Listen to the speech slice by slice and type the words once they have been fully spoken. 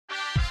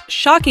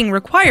shocking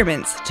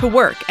requirements to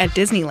work at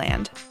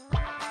Disneyland.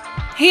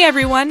 Hey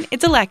everyone,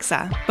 it's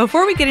Alexa.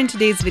 Before we get into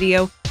today's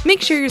video, make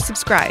sure you're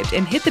subscribed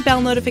and hit the bell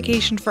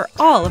notification for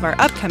all of our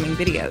upcoming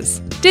videos.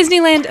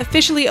 Disneyland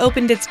officially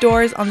opened its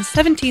doors on the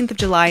 17th of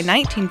July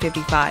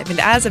 1955 and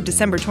as of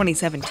December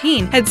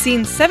 2017 had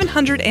seen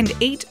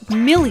 708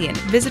 million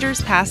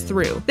visitors pass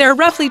through. There are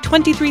roughly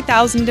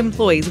 23,000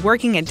 employees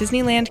working at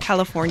Disneyland,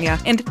 California,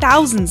 and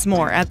thousands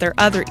more at their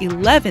other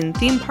 11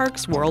 theme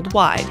parks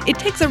worldwide. It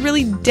takes a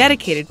really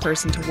dedicated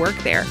person to work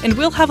there, and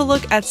we'll have a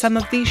look at some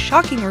of the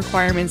shocking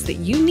requirements that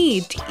you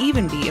need to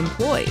even be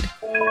employed.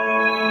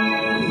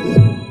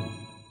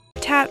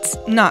 Tats,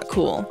 not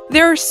cool.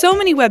 There are so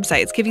many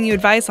websites giving you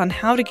advice on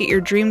how to get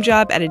your dream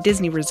job at a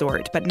Disney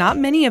resort, but not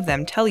many of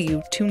them tell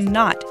you to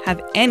not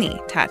have any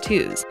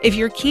tattoos. If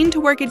you're keen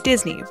to work at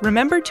Disney,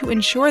 remember to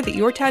ensure that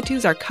your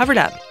tattoos are covered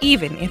up,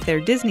 even if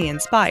they're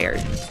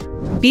Disney-inspired.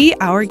 Be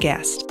our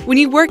guest. When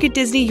you work at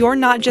Disney, you're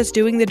not just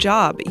doing the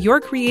job,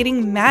 you're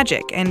creating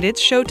magic, and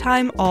it's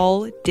showtime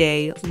all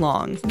day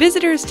long.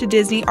 Visitors to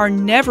Disney are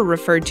never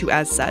referred to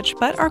as such,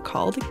 but are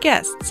called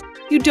guests.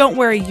 You don't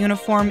wear a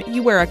uniform,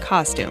 you wear a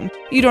costume.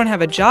 You don't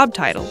have a job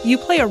title, you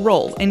play a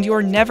role, and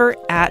you're never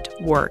at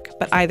work,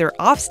 but either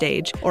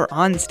offstage or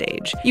on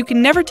stage. You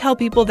can never tell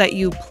people that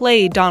you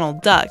play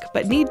Donald Duck,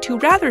 but need to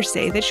rather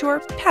say that you're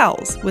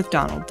pals with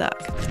Donald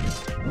Duck.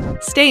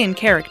 Stay in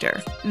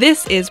character.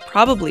 This is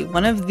probably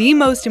one of the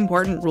most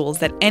important rules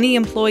that any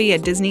employee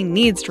at Disney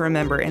needs to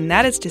remember, and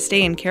that is to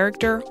stay in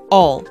character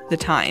all the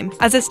time.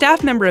 As a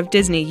staff member of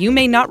Disney, you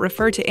may not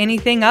refer to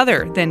anything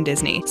other than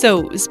Disney.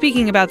 So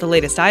speaking about the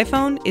latest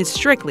iPhone is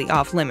strictly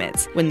off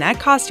limits. When that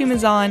costume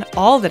is on,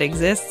 all that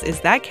exists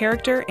is that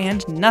character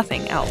and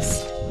nothing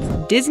else.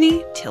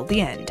 Disney till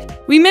the end.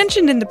 We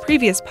mentioned in the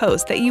previous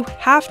post that you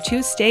have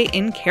to stay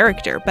in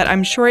character, but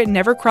I'm sure it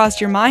never crossed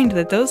your mind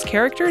that those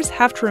characters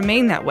have to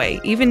remain that way,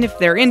 even if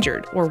they're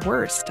injured, or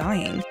worse,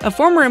 dying. A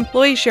former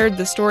employee shared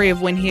the story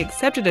of when he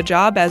accepted a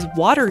job as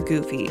Water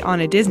Goofy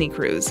on a Disney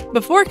cruise.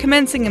 Before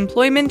commencing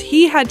employment,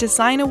 he had to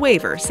sign a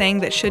waiver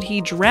saying that should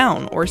he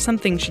drown or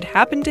something should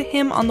happen to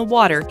him on the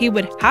water, he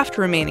would have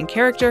to remain in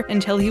character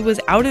until he was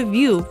out of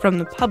view from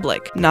the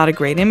public. Not a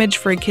great image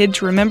for a kid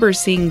to remember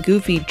seeing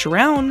Goofy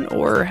drown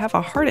or have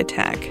a heart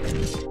attack.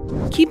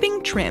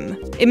 Keeping trim.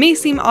 It may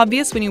seem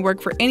obvious when you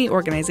work for any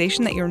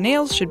organization that your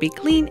nails should be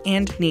clean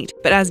and neat,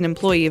 but as an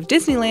employee of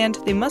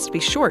Disneyland, they must be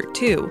short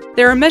too.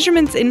 There are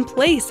measurements in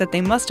place that they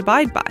must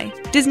abide by.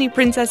 Disney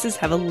princesses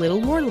have a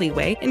little more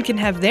leeway and can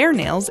have their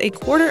nails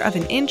 1/4 of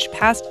an inch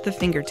past the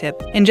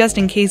fingertip. And just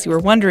in case you were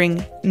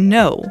wondering,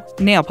 no,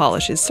 nail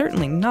polish is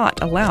certainly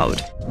not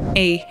allowed.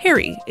 A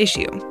hairy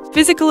issue.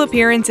 Physical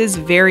appearance is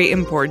very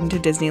important to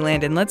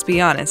Disneyland, and let's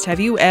be honest, have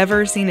you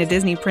ever seen a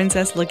Disney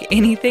princess look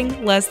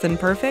anything less than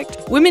perfect?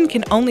 Women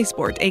can only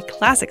sport a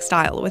classic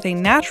style with a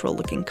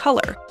natural-looking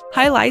color.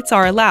 Highlights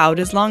are allowed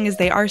as long as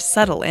they are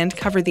subtle and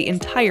cover the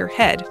entire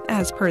head,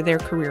 as per their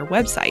career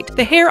website.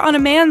 The hair on a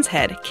man's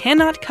head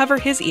cannot cover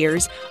his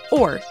ears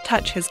or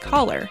touch his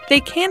collar. They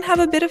can have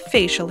a bit of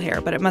facial hair,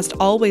 but it must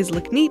always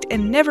look neat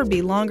and never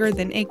be longer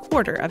than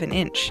 1/4 of an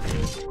inch.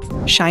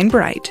 Shine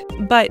bright,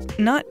 but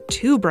not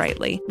too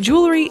brightly.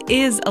 Jewelry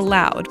is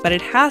allowed, but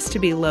it has to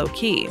be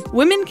low-key.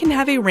 Women can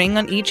have a ring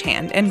on each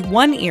hand and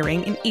 1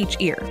 earring in each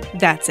ear.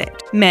 That's it.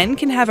 Men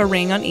can have a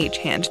ring on each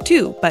hand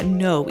too, but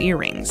no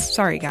earrings.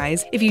 Sorry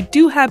guys. If you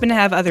do happen to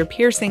have other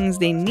piercings,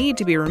 they need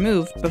to be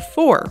removed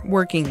before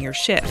working your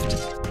shift.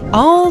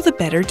 All the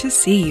better to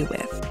see you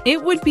with.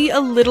 It would be a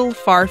little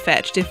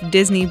far-fetched if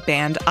Disney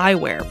banned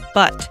eyewear,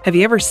 but have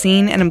you ever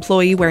seen an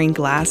employee wearing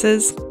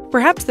glasses?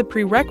 Perhaps the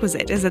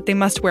prerequisite is that they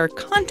must wear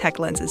contact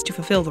lenses to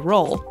fulfill the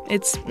role.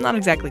 It's not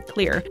exactly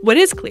clear. What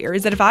is clear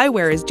is that if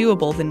eyewear is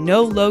doable, then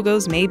no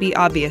logos may be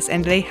obvious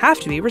and they have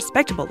to be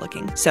respectable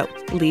looking. So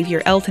leave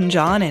your Elton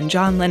John and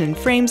John Lennon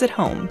frames at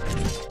home.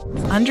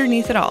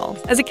 Underneath it all.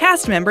 As a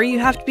cast member, you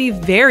have to be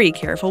very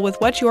careful with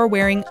what you are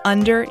wearing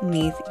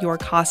underneath your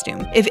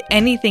costume. If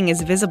anything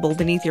is visible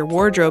beneath your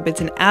wardrobe,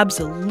 it's an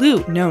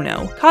absolute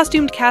no-no.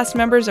 Costumed cast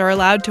members are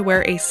allowed to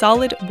wear a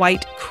solid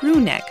white crew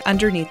neck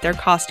underneath their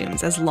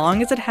costumes as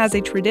long as it has a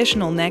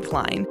traditional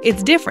neckline.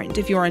 It's different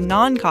if you're a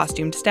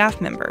non-costumed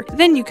staff member.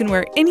 Then you can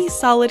wear any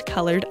solid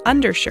colored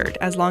undershirt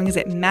as long as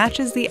it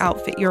matches the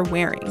outfit you're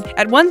wearing.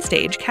 At one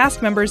stage,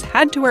 cast members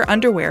had to wear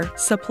underwear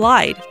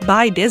supplied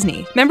by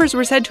Disney. Members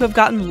were said to have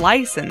gotten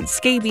lice,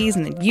 scabies,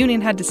 and the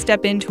union had to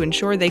step in to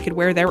ensure they could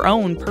wear their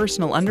own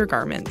personal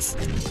undergarments.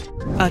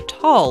 A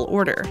tall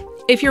order.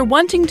 If you're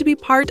wanting to be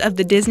part of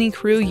the Disney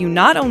crew, you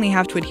not only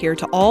have to adhere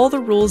to all the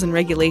rules and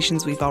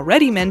regulations we've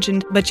already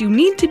mentioned, but you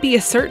need to be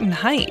a certain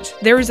height.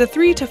 There is a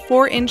 3 to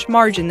 4 inch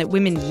margin that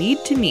women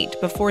need to meet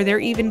before they're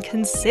even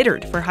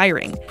considered for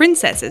hiring.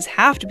 Princesses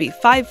have to be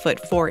 5 foot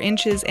 4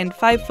 inches and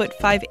 5 foot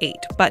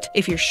 5'8", but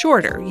if you're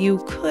shorter,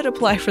 you could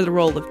apply for the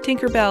role of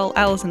Tinkerbell,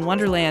 Alice in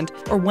Wonderland,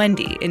 or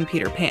Wendy in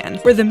Peter Pan,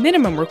 where the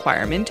minimum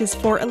requirement is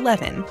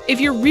 4'11". If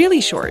you're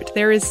really short,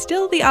 there is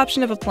still the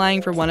option of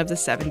applying for one of the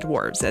 7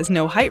 dwarves, as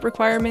no height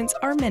requirements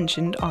are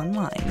mentioned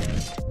online.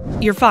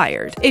 You're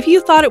fired. If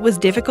you thought it was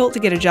difficult to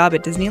get a job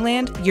at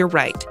Disneyland, you're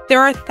right.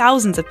 There are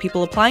thousands of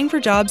people applying for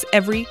jobs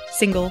every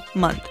single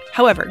month.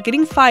 However,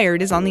 getting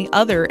fired is on the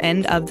other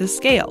end of the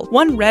scale.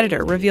 One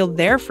Redditor revealed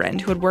their friend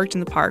who had worked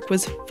in the park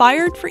was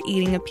fired for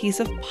eating a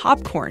piece of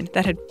popcorn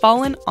that had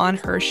fallen on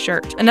her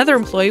shirt. Another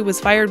employee was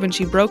fired when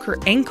she broke her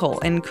ankle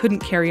and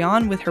couldn't carry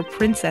on with her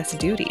princess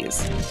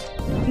duties.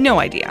 No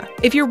idea.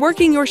 If you're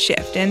working your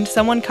shift and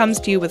someone comes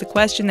to you with a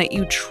question that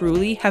you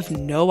truly have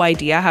no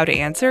idea how to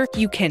answer,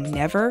 you can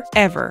never,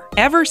 ever,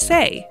 ever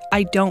say,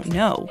 "I don't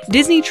know."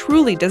 Disney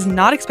truly does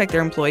not expect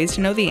their employees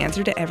to know the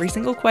answer to every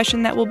single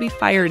question that will be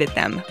fired at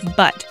them.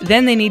 But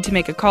then they need to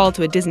make a call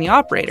to a Disney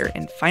operator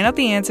and find out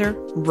the answer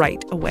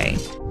right away.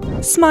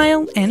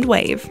 Smile and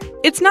wave.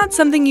 It's not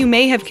something you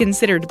may have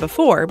considered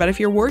before, but if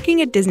you're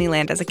working at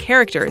Disneyland as a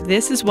character,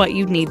 this is what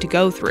you need to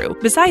go through.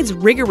 Besides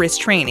rigorous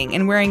training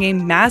and wearing a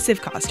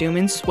massive costume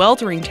in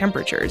sweltering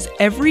temperatures,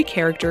 every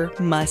character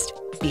must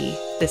be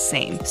the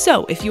same.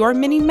 So if you are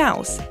Minnie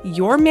Mouse,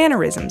 your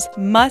mannerisms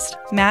must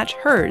match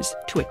hers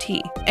to a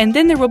T. And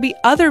then there will be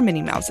other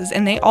Minnie Mouses,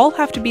 and they all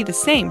have to be the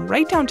same,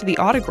 right down to the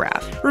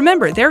autograph.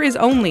 Remember, there is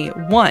only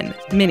one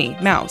Minnie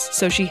Mouse,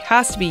 so she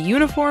has to be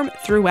uniform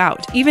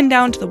throughout, even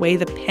down to the way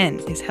the pen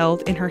is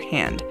held in her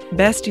hand.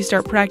 Best you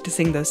start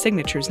practicing those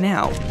signatures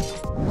now.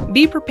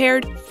 Be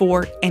prepared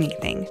for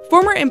anything.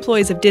 Former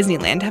employees of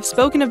Disneyland have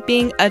spoken of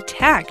being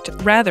attacked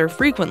rather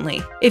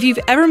frequently. If you've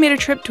ever made a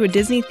trip to a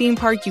Disney theme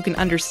park, you can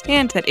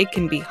understand that it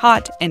can be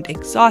hot and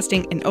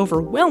exhausting and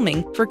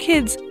overwhelming for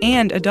kids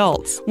and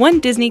adults. One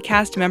Disney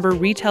cast member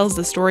retells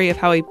the story of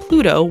how a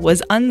Pluto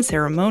was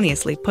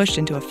unceremoniously pushed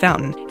into a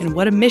fountain and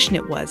what a mission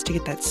it was to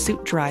get that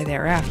suit dry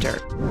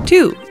thereafter.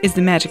 2 is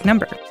the magic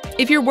number.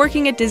 If you're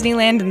working at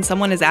Disneyland and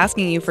someone is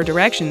asking you for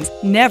directions,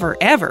 never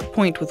ever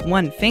point with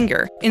one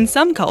finger. In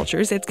some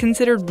cultures, it's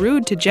considered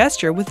rude to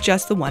gesture with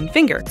just the one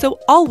finger, so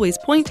always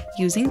point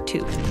using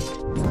 2.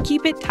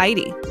 Keep it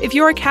tidy. If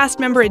you're a cast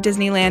member at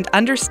Disneyland,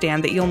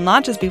 understand that you'll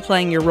not just be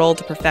playing your role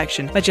to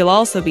perfection, but you'll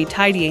also be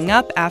tidying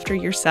up after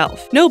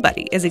yourself.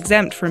 Nobody is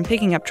exempt from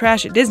picking up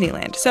trash at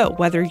Disneyland, so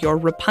whether you're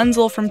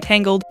Rapunzel from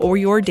Tangled or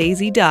you're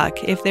Daisy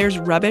Duck, if there's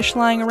rubbish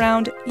lying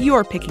around,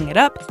 you're picking it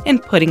up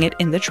and putting it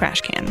in the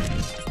trash can.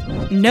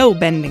 No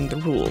bending the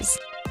rules.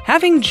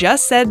 Having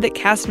just said that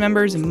cast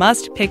members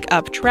must pick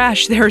up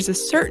trash, there's a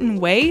certain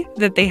way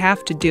that they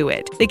have to do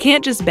it. They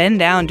can't just bend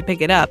down to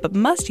pick it up, but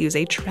must use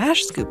a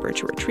trash scooper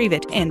to retrieve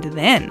it and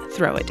then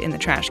throw it in the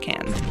trash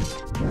can.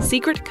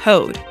 Secret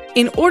code.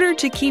 In order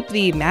to keep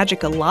the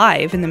magic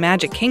alive in the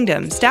Magic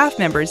Kingdom, staff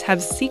members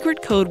have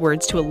secret code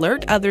words to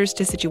alert others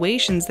to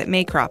situations that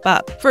may crop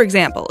up. For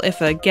example,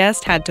 if a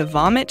guest had to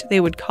vomit, they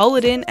would call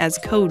it in as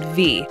Code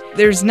V.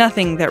 There's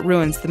nothing that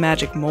ruins the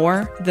magic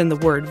more than the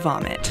word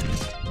vomit.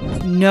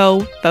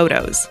 No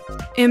photos.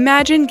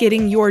 Imagine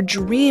getting your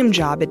dream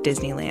job at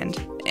Disneyland,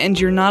 and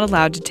you're not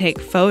allowed to take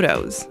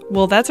photos.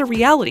 Well, that's a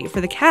reality for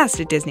the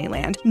cast at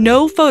Disneyland.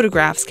 No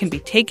photographs can be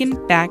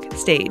taken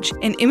backstage.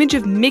 An image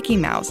of Mickey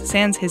Mouse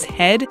sans his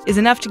head is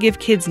enough to give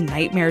kids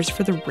nightmares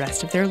for the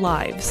rest of their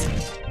lives.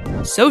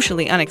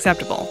 Socially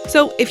unacceptable.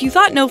 So if you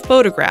thought no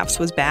photographs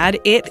was bad,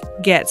 it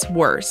gets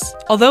worse.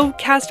 Although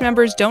cast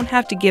members don't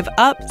have to give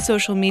up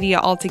social media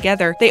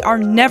altogether, they are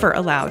never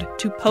allowed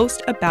to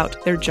post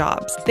about their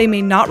jobs. They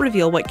may not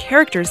reveal what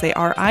characters they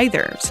are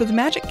either, so the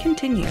magic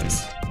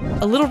continues.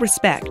 A little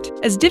respect.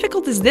 As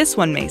difficult as this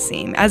one may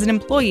seem, as an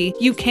employee,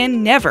 you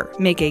can never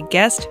make a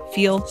guest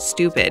feel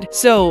stupid.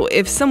 So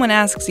if someone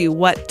asks you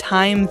what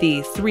time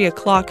the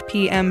 3:00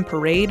 p.m.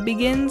 parade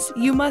begins,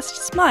 you must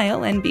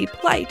smile and be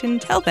polite and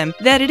tell them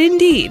that it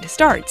indeed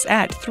starts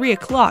at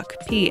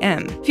 3:00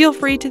 p.m. Feel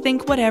free to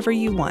think whatever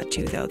you want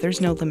to, though. There's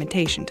no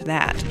limitation to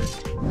that.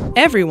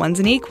 Everyone's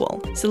an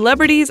equal.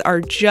 Celebrities are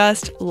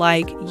just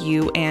like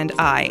you and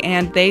I,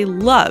 and they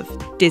love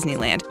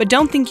Disneyland, but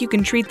don't think you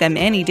can treat them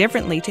any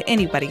differently to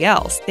anybody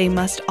else. They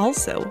must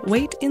also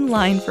wait in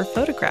line for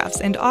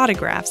photographs and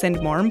autographs,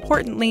 and more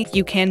importantly,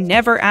 you can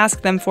never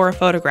ask them for a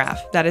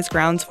photograph. That is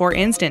grounds for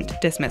instant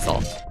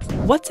dismissal.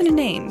 What's in a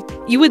name?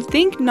 You would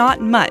think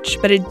not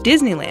much, but at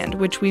Disneyland,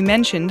 which we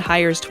mentioned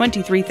hires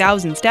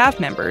 23,000 staff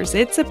members,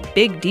 it's a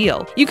big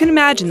deal. You can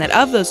imagine that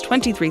of those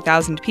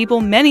 23,000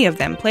 people, many of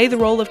them play the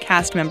role of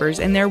cast members,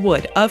 and there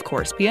would, of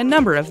course, be a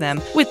number of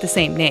them with the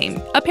same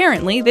name.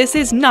 Apparently, this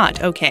is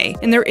not okay,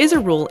 and there is a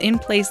rule in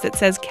place that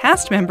says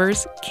cast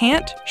members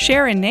can't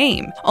share a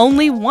name.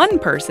 Only one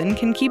person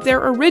can keep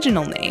their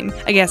original name.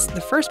 I guess the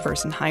first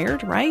person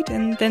hired, right?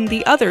 And then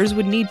the others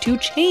would need to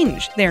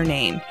change their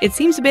name. It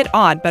seems a bit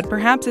odd, but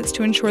perhaps it's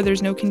to ensure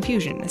there's no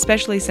confusion,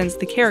 especially since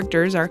the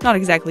characters are not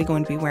exactly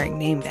going to be wearing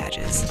name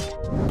badges.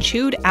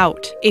 Chewed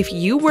out. If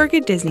you work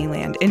at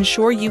Disneyland,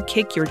 ensure you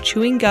kick your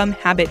chewing gum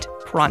habit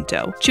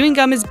pronto. Chewing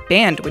gum is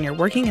banned when you're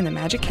working in the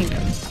Magic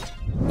Kingdom.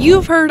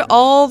 You've heard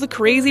all the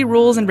crazy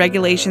rules and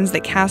regulations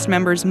that cast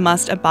members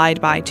must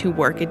abide by to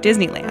work at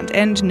Disneyland,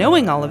 and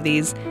knowing all of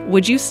these,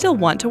 would you still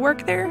want to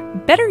work there?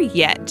 Better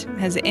yet,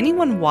 has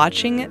anyone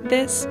watching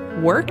this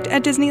worked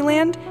at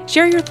Disneyland?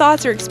 Share your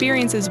thoughts or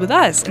experiences with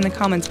us in the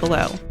comments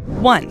below.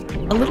 1.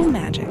 A little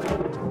magic.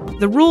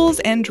 The rules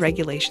and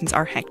regulations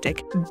are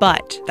hectic,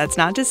 but that's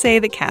not to say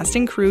that cast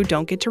and crew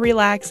don't get to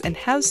relax and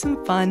have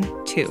some fun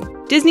too.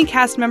 Disney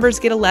cast members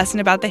get a lesson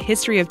about the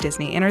history of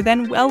Disney and are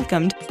then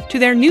welcomed to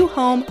their new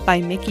home by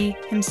Mickey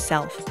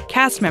himself.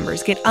 Cast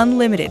members get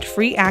unlimited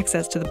free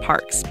access to the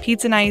parks,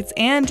 pizza nights,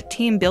 and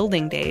team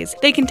building days.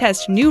 They can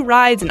test new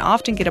rides and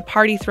often get a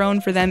party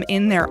thrown for them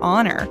in their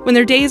honor. When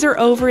their days are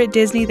over at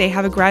Disney, they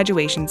have a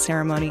graduation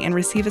ceremony and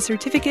receive a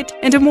certificate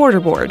and a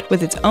mortarboard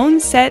with its own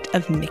set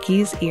of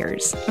Mickey's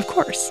ears. Of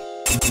course.